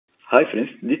Hi friends,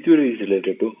 this video is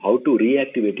related to how to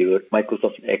reactivate your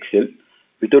Microsoft Excel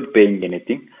without paying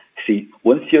anything. See,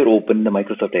 once you're open the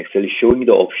Microsoft Excel, it's showing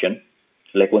the option,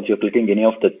 like once you're clicking any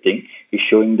of the thing, it's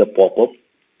showing the pop-up.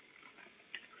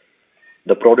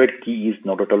 The product key is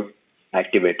not at all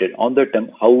activated. On that time,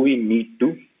 how we need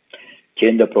to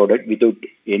change the product without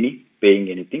any paying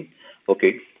anything.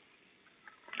 Okay,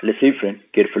 let's see friend,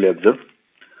 carefully observe.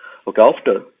 Okay,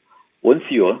 after, once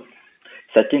you're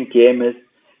searching KMS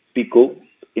Pico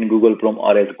in Google Chrome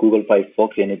or as Google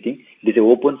Firefox anything, it is a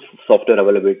open software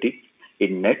availability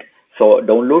in net. So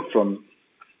download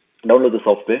the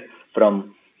software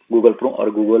from Google Chrome or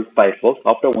Google Firefox.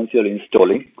 After once you're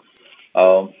installing,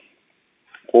 uh,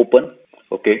 open.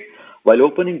 Okay, while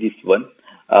opening this one,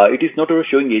 it is not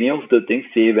showing any of the things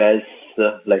save as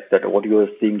like that what you are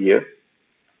seeing here.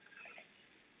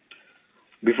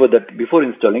 Before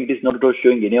installing, it is not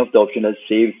showing any of the option as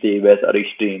save as, or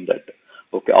history in that.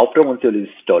 Okay, after once you're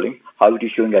installing, how it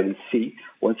is showing, I will see.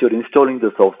 Once you're installing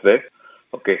the software,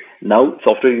 okay, now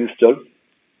software installed.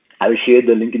 I will share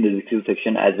the link in the description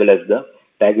section as well as the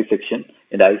tag section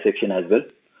in the I section as well.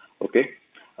 Okay,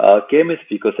 KMS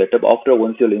speaker setup. After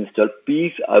once you'll install,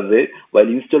 please aware while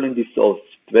installing this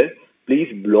software, please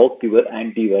block your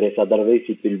antivirus. Otherwise,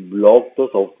 it will block the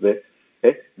software.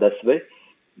 Okay, that's why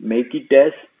make it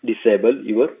as disable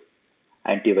your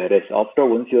antivirus. After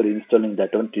once you're installing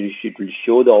that one, it will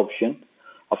show the option.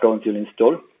 After once you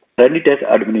install, run it as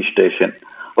administration.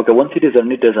 Okay, once it is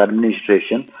run it as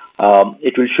administration,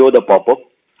 it will show the pop-up.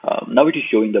 Now it is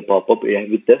showing the pop-up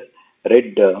with the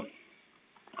red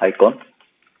icon.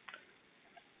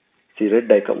 See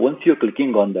red icon. Once you're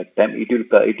clicking on that time,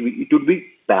 it would be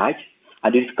patch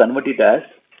and it is converted as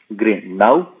green.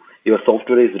 Now your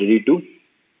software is ready to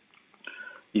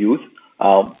use.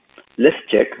 Let's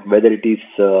check whether it is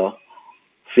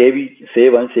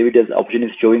save and save it as option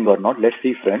is showing or not. Let's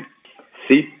see friend.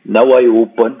 See, now I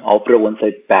open after once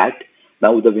I packed.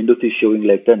 Now the Windows is showing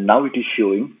like that. Now it is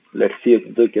showing. Let's see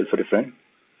the carefully friend.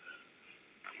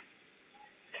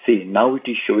 See, now it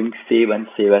is showing save and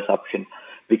save as option.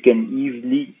 We can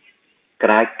easily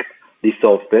crack the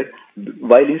software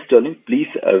while installing. Please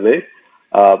aware,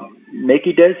 make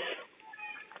it as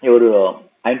your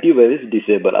antivirus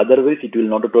disable. Otherwise, it will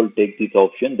not at all take this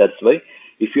option. That's why,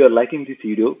 if you are liking this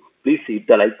video, please hit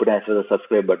the like button as well as the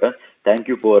subscribe button. Thank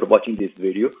you for watching this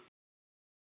video.